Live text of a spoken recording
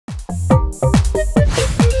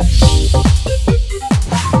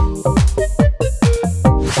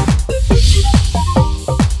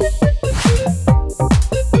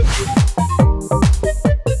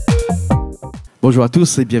Bonjour à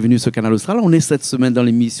tous et bienvenue sur Canal Austral. On est cette semaine dans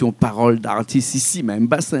l'émission Paroles d'artistes ici même,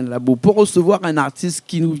 Bassin Labo, pour recevoir un artiste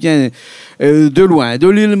qui nous vient de loin, de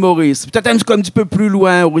l'île Maurice, peut-être un petit peu plus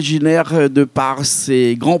loin, originaire de par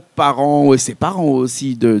ses grands-parents et ses parents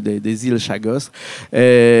aussi des îles Chagos.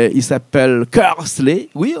 Il s'appelle KERSLEY.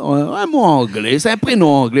 Oui, un mot anglais, c'est un prénom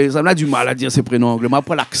anglais. Ça m'a du mal à dire ce prénom anglais, mais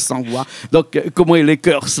après l'accent, voilà. Donc, comment il est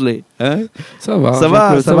KERSLEY, hein? Ça va. Ça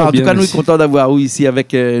va. En tout cas, nous aussi. sommes contents d'avoir vous ici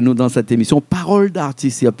avec nous dans cette émission. Paroles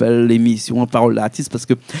d'artistes, il appelle l'émission Paroles d'artistes parce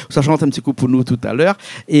que ça chante un petit coup pour nous tout à l'heure.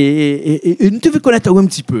 Et nous devons connaître un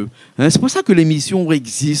petit peu. Hein? C'est pour ça que l'émission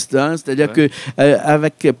existe. Hein? C'est-à-dire que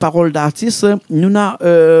avec Paroles d'artistes, nous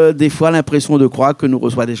avons des fois l'impression de croire que nous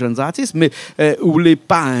recevons des jeunes artistes, mais vous n'êtes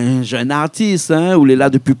pas un jeune artiste, hein? Vous êtes là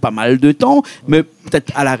depuis pas mal de temps, mais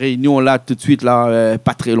peut-être à La Réunion, là, tout de suite, là,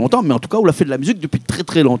 pas très longtemps, mais en tout cas, vous avez fait de la musique depuis très,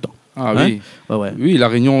 très longtemps. Ah hein? oui. Ouais. Oui, La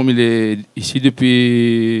Réunion, il est ici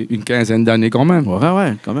depuis une quinzaine d'années quand même.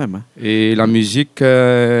 Ouais, quand même. Hein. Et la musique, il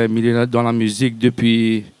est là dans la musique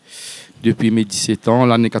depuis mes 17 ans,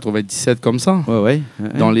 l'année 97 comme ça. Ouais.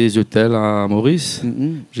 Dans les hôtels à Maurice.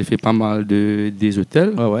 J'ai fait pas mal des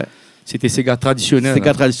hôtels. Ouais. C'était ces gars traditionnels. Ces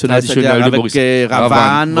gars traditionnels de avec Maurice.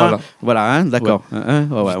 Ravane. Voilà, hein, d'accord. Ouais.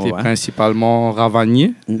 J'étais principalement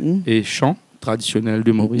ravanier et chant traditionnel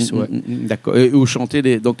de Maurice. D'accord. Et vous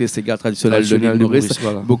chantez donc les Sega traditionnels de l'île Maurice.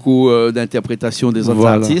 Voilà. beaucoup d'interprétations des autres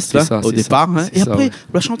artistes au départ. Hein. Et après,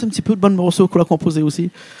 vous la chantez un petit peu de bonnes morceaux qu'on a composés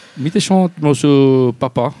aussi. Mais tu chantes morceaux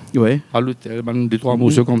papa à l'hôtel, deux, trois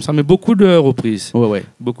morceaux comme ça, mais beaucoup de reprises. Ouais.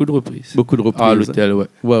 Beaucoup de reprises. À l'hôtel, ouais.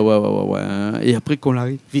 Et après qu'on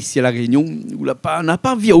arrive ici à La Réunion, on n'a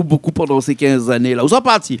pas vu beaucoup pendant ces 15 années-là. Vous êtes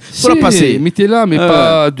parti. Vous passé. Mais t'es là, mais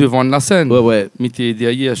pas devant la scène. Ouais. Mais t'es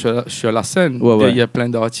derrière sur la scène. Il y a plein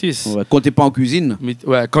d'artistes. Ouais. Quand t'es pas en cuisine.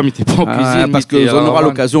 Comme il t'es pas en cuisine. Parce qu'on aura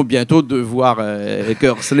l'occasion bientôt de voir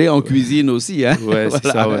KERSLEY en cuisine aussi. Hein. Ouais, c'est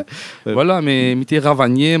ça, ouais. Voilà, mais t'es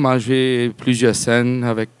ravanier. Moi, j'ai plusieurs scènes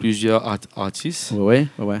avec plusieurs artistes. Ouais.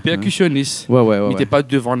 Percussionnistes. Mais t'es pas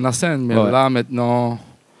devant la scène. Mais là, maintenant...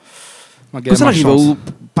 Quand ça arrive, où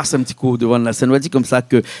passe un petit coup devant la scène, on va dire comme ça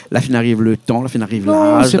que la fin arrive le temps, la fin arrive l'âge.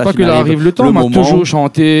 Non, c'est pas que là arrive le temps. M'a toujours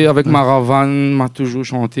chanté avec ma ravane, m'a toujours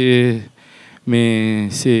chanté... Mais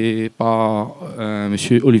c'est pas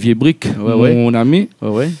monsieur Olivier Brick, mon ami. Il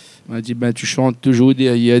m'a dit, tu chantes toujours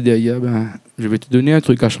derrière, je vais te donner un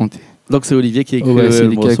truc à chanter. Donc c'est Olivier qui a écrit,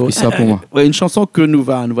 qui a écrit ça pour moi. Une chanson que nous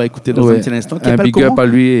va écouter dans un petit instant. Un big up à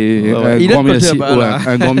lui et un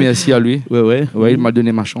grand merci à lui. Il m'a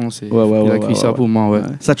donné ma chance et il a écrit ça pour moi.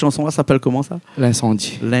 Cette chanson-là s'appelle comment ça?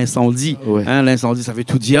 L'incendie. L'incendie. L'incendie, ça veut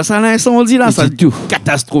tout dire ça, l'incendie là. C'est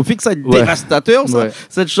catastrophique, ça, dévastateur ça,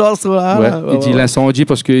 cette chanson-là. Il dit l'incendie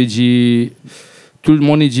parce qu'il dit... Tout le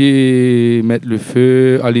monde dit mettre le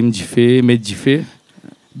feu, aller me differ, mettre differ.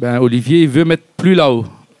 Olivier, il veut mettre plus là-haut.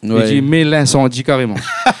 Il dit mets l'incendie carrément.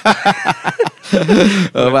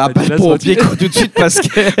 On va appeler le pompier tout de suite parce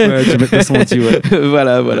que... tu mets l'incendie,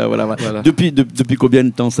 Voilà. Depuis combien de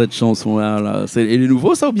temps cette chanson-là Elle est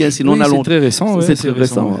nouveau ça ou bien sinon on a longtemps? C'est très récent. C'est très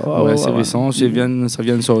récent. C'est récent. Ça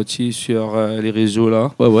vient de sortir sur les réseaux là.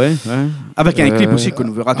 Avec un clip aussi que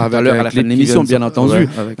nous verrons tout à l'heure à la fin de l'émission, bien entendu.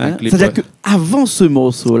 C'est-à-dire qu'avant ce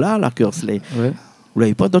morceau-là, la KERSLEY, vous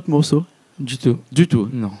n'avez pas d'autres morceaux? Du tout. Du tout?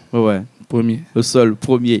 Non. Premier. Le seul,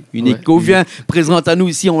 premier, unique. Qu'on vient présente à nous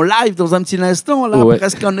ici en live dans un petit instant, là,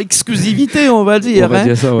 presque en exclusivité, on va dire.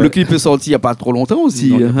 Dire ça, le clip est sorti il n'y a pas trop longtemps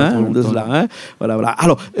aussi. Voilà.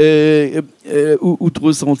 Alors, où te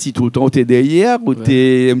ressentis tout le temps? Tu es derrière, ou tu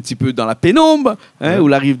es un petit peu dans la pénombre, où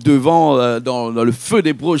l'arrive devant, dans le feu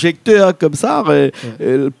des projecteurs, comme ça,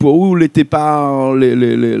 pour où l'était pas,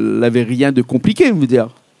 l'avait rien de compliqué, je veux dire.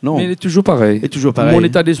 Non. Mais il est toujours pareil. Mon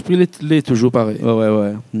état d'esprit, il est toujours pareil.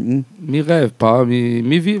 Mes rêves pas,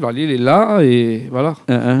 mes vivre, il est là et voilà.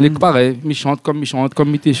 Il est pareil. Il chante comme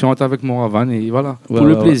il chante avec mon ravane et voilà. Pour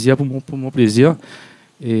le plaisir, pour mon plaisir.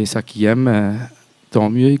 Et ça qui aime, tant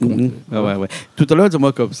mieux, il compte. Tout à l'heure,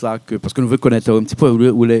 dis-moi comme ça, parce que nous voulons connaître un petit peu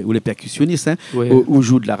où les percussionnistes, où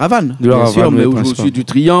jouent de la ravane, bien sûr, mais où jouent aussi du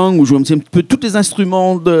triangle, où jouent un petit peu tous les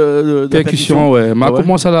instruments de percussion. On a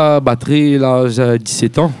commencé à la batterie à l'âge de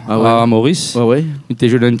 17 ans à Maurice. On était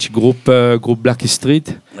joué dans un petit groupe Black Street.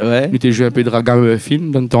 On était joué un peu de ragamuffin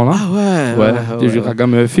dans le temps-là. On était joué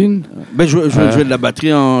ragamuffin. Jouer de la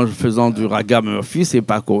batterie en faisant du ragamuffin, c'est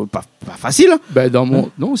pas facile.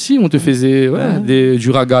 Non, si, on te faisait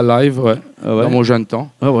du raga live dans mon jeune temps.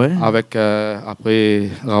 Avec après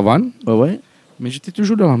Ravane. Mais j'étais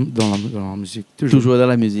toujours dans la musique. Toujours dans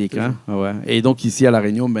la musique. Hein? Ouais. Et donc ici à La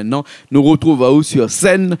Réunion, maintenant, nous retrouvons sur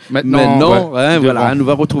scène. Maintenant ouais, voilà, nous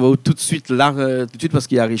va retrouver tout de suite là, tout de suite parce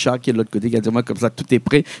qu'il y a Richard qui est de l'autre côté qui a dit moi comme ça, tout est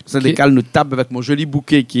prêt. Ça décale, nous tape avec mon joli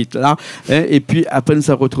bouquet qui est là. Hein? Et puis après, nous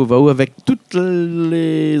se retrouvons avec toutes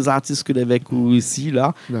les artistes que nous avons ici,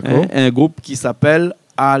 là. Hein? Un groupe qui s'appelle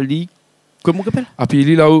Ali. Comment on appelle?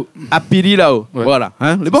 Apili là-haut. Apili là-haut. Ouais. Voilà.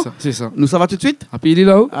 Hein? C'est bon? C'est ça. Nous, ça va tout de suite? Apili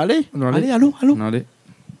là-haut. Allez. Allons. Allez.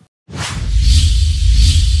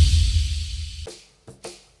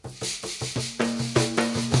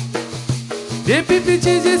 Depuis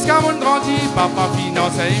petit jusqu'à mon grandi, papa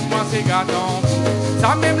finance et moi c'est gâteau.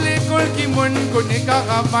 Ça même l'école qui m'en connaît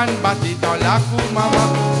caravane, batté dans la cour maman.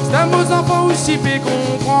 C'est un beau enfant aussi peut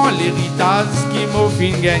comprendre l'héritage qui m'a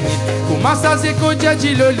fin gagné. Comment ça c'est qu'au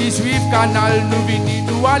dit le lit suivre canal, nous vini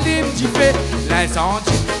nous alim d'y fait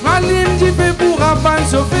l'incendie. Malim d'y fait pour avant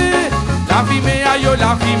sauver. La fumée aïe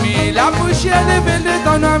la fumée, la poussière levée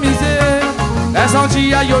dans la misère.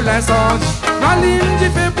 L'incendie aïe l'incendie, Malim d'y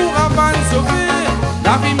fait pour avant sauver.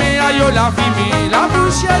 La fumée aïe la fumée, la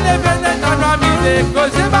poussière levée dans la misère.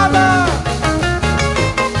 Cause baba.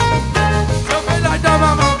 Sauver la dame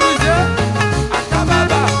maman.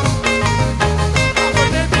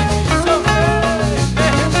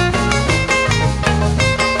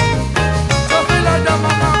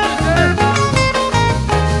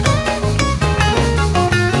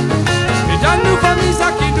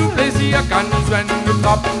 Quand nous soignons, nous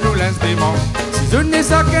frappons nous l'instrument. Si je n'ai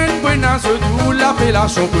ça qu'un bon à ce tout,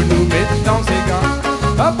 l'appellation que nous mettons dans ces gars.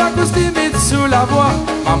 Papa costume met sur la voie,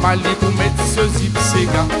 maman lit pour mettre ceci pour ces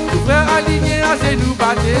gars. Nous frères alignés à ces nous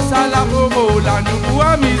battre, ça la promo, là nous pour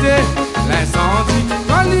amuser. L'incendie,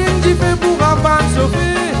 quand l'île dit fait pour avant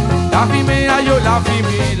sauver. La fumée aïe la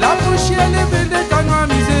fumée, la poussière levée des temps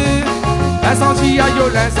amusés. L'incendie aïe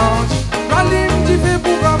l'incendie, quand l'île dit fait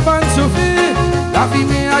pour avant sauver. La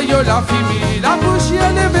fumée aïe la fumée, la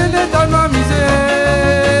poussière levée dans ma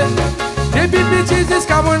misère. Depuis petit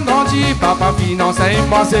jusqu'à mon grandi, papa finance et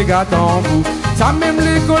moi c'est gâteau vous. Ça même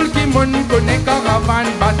l'école qui m'en connaît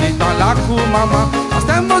caravane, batté dans la cour maman.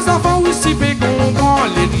 C'est un beau enfant aussi peut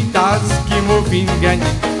comprendre l'héritage qui m'a fin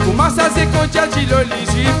gagné. Comment ça c'est qu'au dit le lit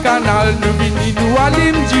suivre canal, nous vini nous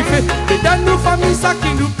alim d'y fait. Et dans nos familles ça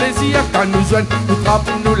qui nous plaisir, quand nous joignent, nous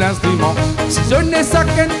frappons nous l'instrument. Si je n'ai ça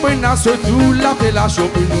qu'un point à ce tout, l'appellation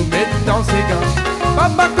pour nous mettre dans ces gars.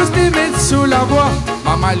 Papa costume met sur la voie,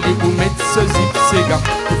 maman lit pour mettre ceci pour ces gars.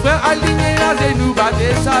 Nous frères alignés à des nous battre,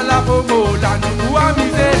 ça la promo, là nous pour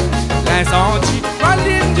amuser. L'incendie, ma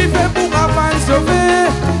ligne du fait pour avant sauver.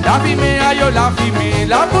 La fumée aïe la fumée,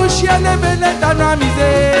 la poussière levée dans la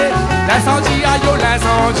misère. L'incendie aïe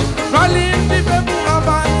l'incendie, ma ligne du fait pour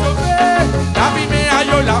avant sauver. La fumée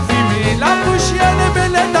aïe la fumée, la poussière levée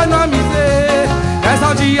dans la misère.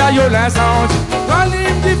 L'incendie aïe l'incendie, ma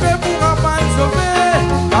ligne du fait pour avant sauver.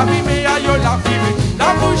 La fumée aïe la fumée, la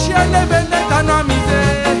poussière levée dans la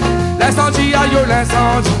misère. L'incendie aïe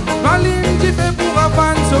l'incendie, ma ligne du fait pour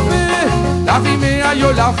avant sauver. La fumée aïe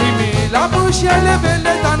la fumée, la poussière levée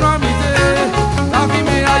dans la misère. La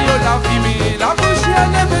fumée aïe la fumée, la poussière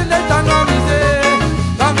levée dans la misère.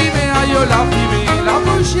 La fumée aïe la fumée, la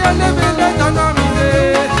poussière levée dans la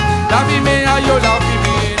misère. La fumée aïe la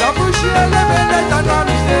fumée, la poussière levée dans la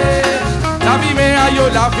misère. La fumée aïe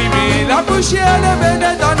la fumée, la poussière levée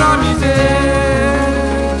dans la misère.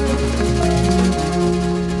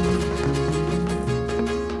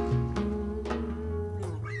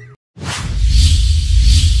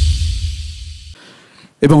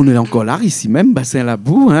 Eh ben, on est encore là, ici même,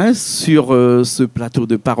 Bassin-Labou, hein, sur ce plateau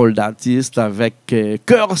de paroles d'artistes avec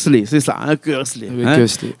KERSLEY, c'est ça, hein, KERSLEY. Oui, hein,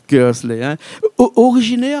 KERSLEY. KERSLEY, hein.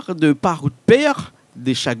 Originaire de par ou de père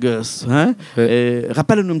des Chagos, hein. Ouais.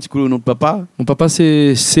 Rappelle-nous un petit coup le nom de papa. Mon papa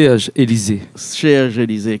c'est Serge Élysée. Serge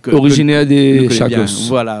Élysée. Originaire des Chagos.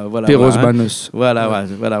 Voilà. Perros Banos. Voilà.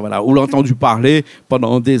 On l'a entendu parler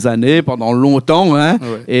pendant des années, pendant longtemps, hein.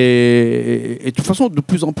 Ouais. Et de toute façon, de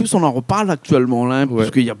plus en plus, on en reparle actuellement, hein,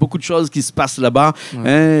 parce qu'il y a beaucoup de choses qui se passent là-bas,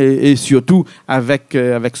 hein, et surtout avec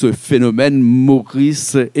ce phénomène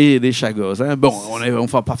Maurice et les Chagos. Hein. Bon, on ne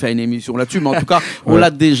va pas faire une émission là-dessus, mais en tout cas, on l'a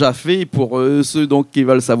déjà fait pour ceux qui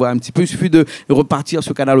veulent savoir un petit peu. Il suffit de repartir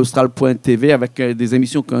sur canalaustral.tv avec des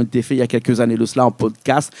émissions qui ont été faites il y a quelques années de cela en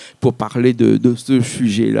podcast pour parler de ce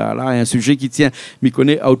sujet-là. Un sujet qui tient, m'y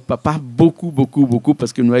connaît, à Papa beaucoup,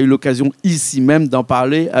 parce que nous avons eu l'occasion ici même d'en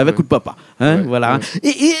parler avec Papa. Hein, voilà.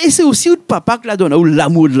 Et c'est aussi Papa que la donne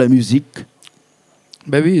l'amour de la musique.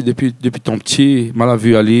 Ben oui, depuis ton petit, m'a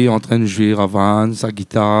vu aller en train de jouer avant, sa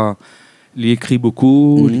guitare, il écrit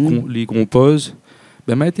beaucoup, il compose.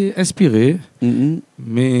 Ben, m'a été inspiré,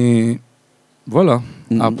 mais Voilà.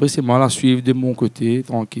 Après, c'est moi à la suivre de mon côté,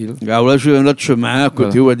 tranquille. Ah, là, j'ai un autre chemin à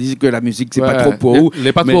côté où on dit que la musique, c'est pas trop pour. Elle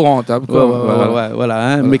n'est pas trop rentable.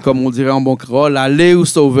 Voilà, hein. Mais comme on dirait en bon créole, aller où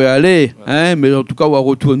ça veut aller. Hein. Mais en tout cas, on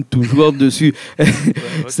retourne toujours dessus.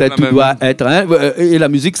 Ça tout doit être. Hein. Et la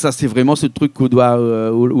musique, ça, c'est vraiment ce truc qu'on doit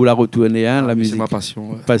où la retourner. Hein, la musique. C'est ma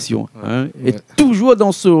passion. Passion. Hein. Et toujours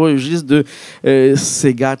dans ce registre de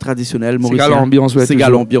Sega traditionnel, mauricien. Sega l'ambiance, Sega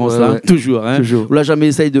l'ambiance, là. Toujours. Hein. On n'a jamais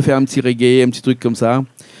essayé de faire un petit reggae, un petit truc comme ça.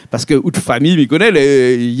 Parce que toute famille m'y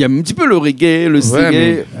connaît, il y a un petit peu le reggae, le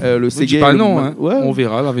Sega. Le Sega. Pas non, hein. On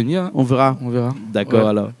verra à l'avenir. On verra. D'accord,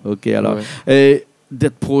 alors. Ok, alors. Et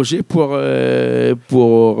d'être projet pour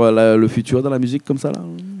le futur dans la musique comme ça, là.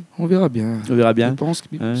 On verra bien. On verra bien. Je pense que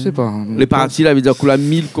je sais pas. Les parties, là, veut dire qu'on a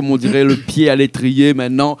mis, comme on dirait, le pied à l'étrier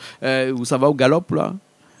maintenant. Où ça va au galop, là?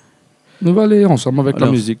 Nous va aller ensemble avec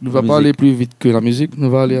la musique. Nous va pas aller plus vite que la musique. Nous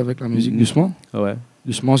va aller avec la musique doucement. Ouais.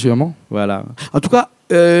 Doucement, sûrement. Voilà. En tout cas,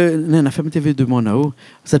 la femme TV demande là-haut,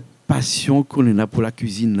 cette passion qu'on a pour la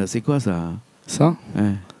cuisine, c'est quoi ça? Ça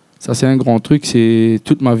Ça, c'est un grand truc, c'est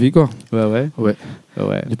toute ma vie, quoi. Ouais.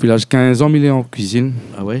 Depuis l'âge de 15 ans, il est en cuisine.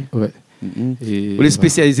 Ah ouais? Ouais. Et vous êtes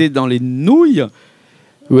spécialisé dans les nouilles?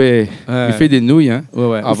 Oui, il fait des nouilles. Hein.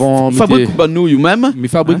 Avant, fabrique des nouilles même? Je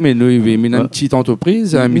fabrique mes nouilles, oui. Mais une petite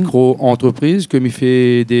entreprise, une micro-entreprise, que je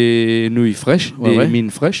fais des nouilles fraîches, des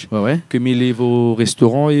mines fraîches, que je livre aux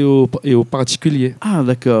restaurants et aux particuliers. Ah,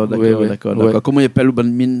 d'accord. Comment ils appellent les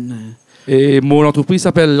bonnes mines? Et mon entreprise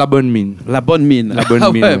s'appelle La Bonne Mine. La Bonne Mine. La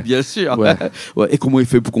Bonne Mine. Bien sûr. Et comment il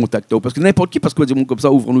fait pour contacter? Parce que n'importe qui, parce qu'on dit comme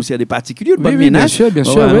ça, ouvre-nous aussi à des particuliers. Oui, bien sûr.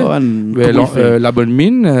 La Bonne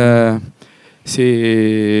Mine,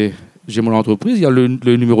 c'est... J'ai mon entreprise, il y a le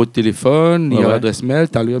numéro de téléphone, il y a l'adresse mail,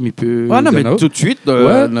 tout à l'heure, il peut... Ah non, mais tout de suite, tout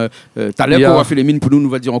à l'heure, qu'on va faire les mines pour nous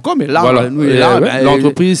va dire encore, mais là,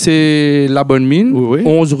 l'entreprise, c'est La Bonne Mine,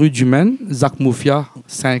 11 rue du Maine, Zac Moufia,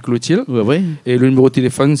 Saint-Clotilde. Et le numéro de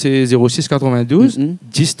téléphone, c'est 06 92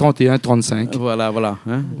 10 31 35. Voilà.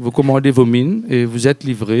 Hein? Vous commandez vos mines et vous êtes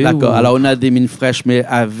livré. D'accord, alors on a des mines fraîches, mais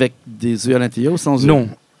avec des œufs à l'intérieur ou sans œufs? Non.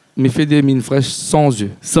 Mais fait des mines fraîches sans œufs.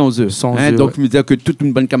 Sans œufs. Donc, il me dit que toute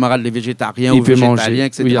une bonne camarade, les végétariens ou végétaliens,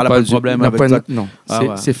 etc., il n'y a pas de problème avec ça. Non,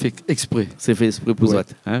 c'est fait exprès. C'est fait exprès pour ça.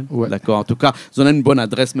 Hein? D'accord. En tout cas, ils ont une bonne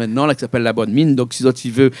adresse maintenant là, qui s'appelle La Bonne Mine. Donc, si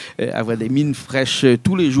ils veulent avoir des mines fraîches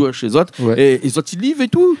tous les jours chez eux, et ils ont livrent et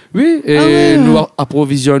tout. Oui, et nous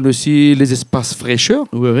approvisionnons aussi les espaces fraîcheurs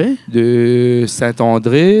de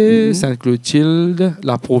Saint-André, Sainte-Clotilde,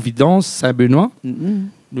 La Providence, Saint-Benoît.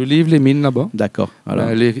 Nous livrons les mines là-bas. D'accord.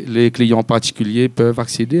 Les clients particuliers peuvent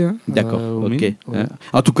accéder. D'accord. Ok.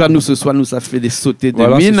 En tout cas, nous, ce soir, ça fait des sautés de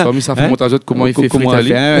mines. Ça fait montage de comment il fait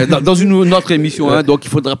dans une autre émission. Donc, il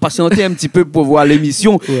faudra patienter un petit peu pour voir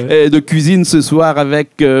l'émission de cuisine ce soir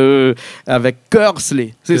avec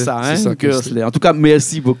KERSLEY. C'est ça, KERSLEY. En tout cas,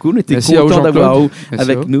 merci beaucoup. On était contents d'avoir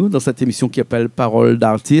avec nous dans cette émission qui s'appelle Parole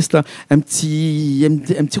d'artiste. Un petit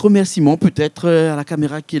remerciement peut-être à la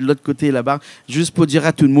caméra qui est de l'autre côté là-bas, juste pour dire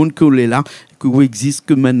à tout le monde qu'on est là, qu'on existe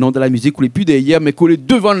que maintenant dans la musique, qu'on n'est plus derrière, mais qu'on est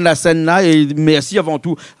devant la scène là. Et merci avant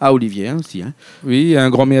tout à Olivier aussi. Oui, un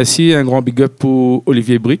grand merci, un grand big up pour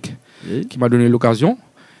Olivier Brick qui m'a donné l'occasion.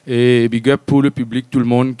 Et big up pour le public, tout le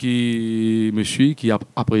monde qui me suit, qui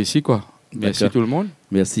apprécie quoi. Merci tout le monde.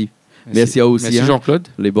 Merci à vous aussi. Merci Jean-Claude.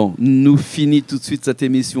 Les bons. Nous finissons tout de suite cette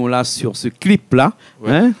émission là sur ce clip là.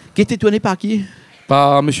 Qui était tourné par qui?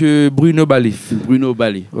 Par M. Bruno Balif.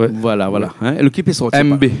 Voilà. Le clip est sorti.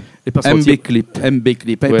 MB Clip.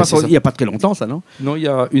 Il n'y a pas très longtemps, ça, non? Non, il y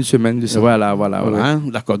a une semaine de ça. Voilà.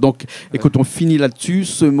 D'accord. Donc, écoute, on finit là-dessus.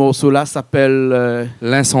 Ce morceau-là s'appelle...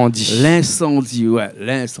 L'incendie. L'incendie.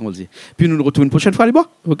 Puis nous retrouvons une prochaine fois, les bois.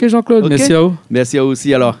 Ok, Jean-Claude. Merci à vous. Merci à vous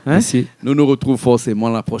aussi, alors. Merci. Nous nous retrouvons forcément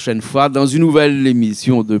la prochaine fois dans une nouvelle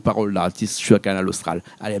émission de Parole d'artiste sur KANAL AUSTRAL.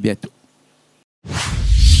 Allez, à bientôt.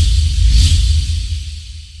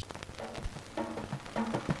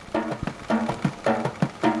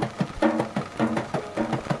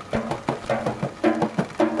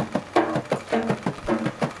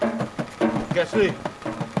 KERSLEY,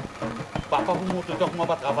 papa vous montre donc moi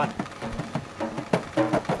pas travail.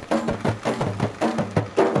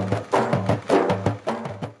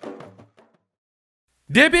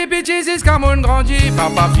 Depuis petit jusqu'à mon grandi,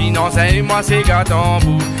 papa finance et moi c'est gâteau.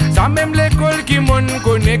 Ça même l'école qui m'en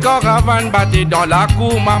connaît, caravane batté dans la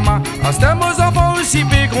cour, maman. En ce temps, aux enfants aussi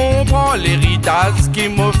pégrons, prend l'héritage qui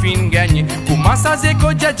m'a fin gagné. Comment ça c'est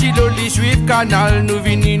que j'ai loli suivre canal, nous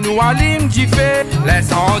vini nous allume d'y fait.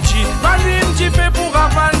 L'incendie, allume d'y fait pour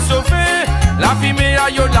avant sauver. La fumée,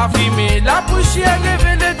 aïe, la poussière,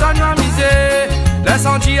 lever les dynamisés.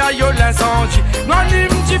 L'incendie, aïe, l'incendie, nous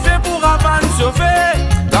allume d'y fait pour avant sauver.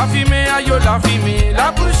 La fumée, aïe, la fumée,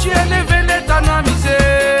 la poussière, levez les tanamisés.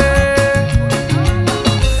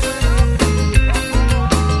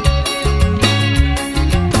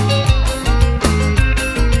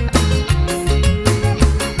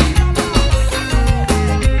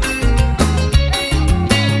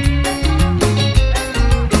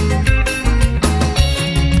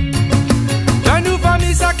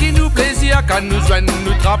 Quand nous joignent,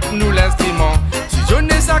 nous trappe, nous l'instrument. Si je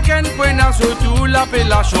n'ai ça qu'un point, surtout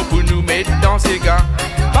l'appellation pour nous mettre dans ces gars.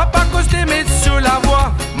 Papa Costé mettre sur la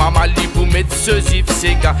voie, maman lit pour mettre ce zif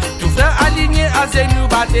ces gars. Tout frère aligné à zé nous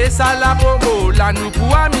battre ça la bobo, là nous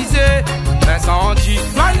pour amuser. L'incendie,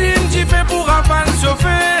 ma ligne j'y fais pour avant de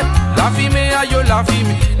chauffer. La fumée aïe la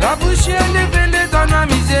fumée, la poussière levée les dans la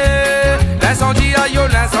misère. L'incendie aïe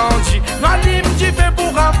l'incendie, ma ligne j'y fais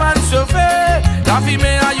pour avant de chauffer. La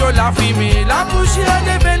fumée aïe la fumée, la poussière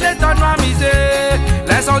levée les dans la misère.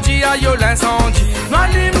 L'incendie aïe l'incendie, ma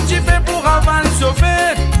ligne j'y fais pour avant de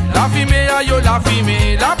chauffer. La fumée aïe la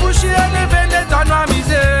fumée, la poussière levée les dans la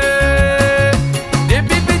misère.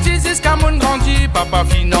 Depuis petit jusqu'à mon grandi, papa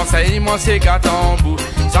finance et moi c'est gâteau.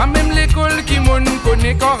 Ça même l'école qui m'en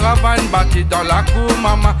connaît quand Ravane battait dans la cour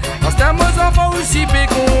maman. Parce que mes enfants aussi peut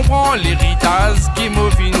comprendre l'héritage qui m'a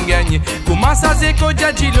fin gagné. Comment ça c'est que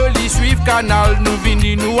dit le lit suivre canal nous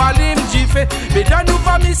vini nous aller m'differ. Mais dans nos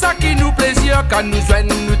familles ça qui nous plaisir quand nous joignent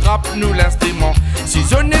nous trappe nous l'instrument. Si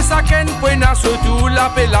on est ça qu'un point surtout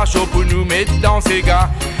l'appellation pour nous mettre dans ces gars.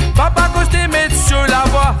 Papa Costé mettre sur la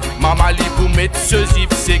voie, maman lit pour mettre ce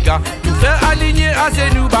zip ces gars. Tout faire aligné à zé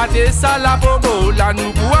nous battre ça la bobo, là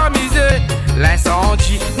nous pour amuser.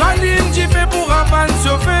 L'incendie, la ligne j'y fais pour avant de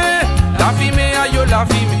chauffer. La fumée aïe la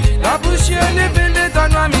fumée, la poussière levée les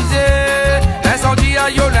dans la misère. L'incendie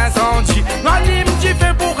aïe l'incendie, la ligne j'y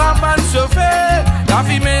fais pour avant de chauffer. La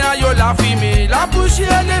fumée aïe la fumée, la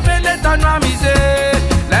poussière levée les dans la misère.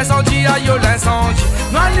 L'incendie aïe l'incendie,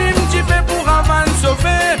 la ligne j'y fais pour avant de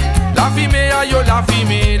chauffer. La fumée aïe la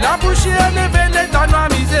fumée, la poussière levée les dans la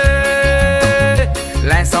misère.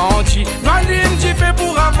 L'incendie, la ligne j'y fais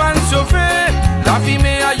pour avant de chauffer. La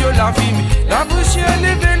fumée aïe la fumée, la poussière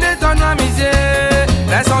levée les dans la misère.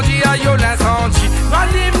 L'incendie aïe l'incendie, la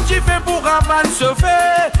ligne j'y fais pour avant de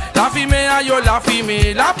chauffer. La fumée aïe la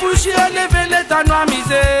fumée, la poussière levée les dans la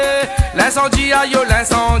misère. L'incendie aïe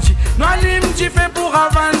l'incendie, la ligne j'y fais pour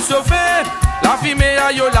avant de chauffer. La fumée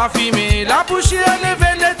aïe la fumée, la poussière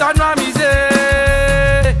levée les dans la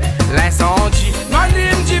misère. L'incendie, la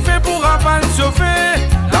ligne j'y fais pour avant de chauffer.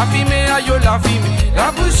 La fumée aïe la fumée,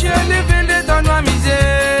 la poussière levée les dans la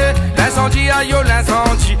misère. L'incendie aïe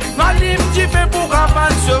l'incendie, la ligne j'y fais pour avant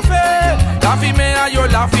de chauffer. La fumée aïe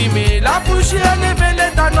la fumée, la poussière levée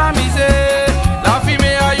les dans la misère. La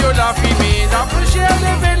fumée aïe la fumée, la poussière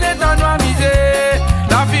levée les dans la misère.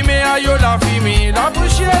 La fumée aïe la fumée, la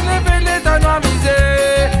poussière levée les dans la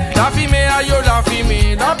misère. La fumée aïe la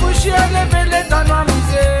fumée, la poussière levée les dans la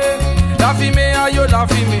misère. La fumée aïe la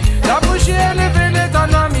fumée, la poussière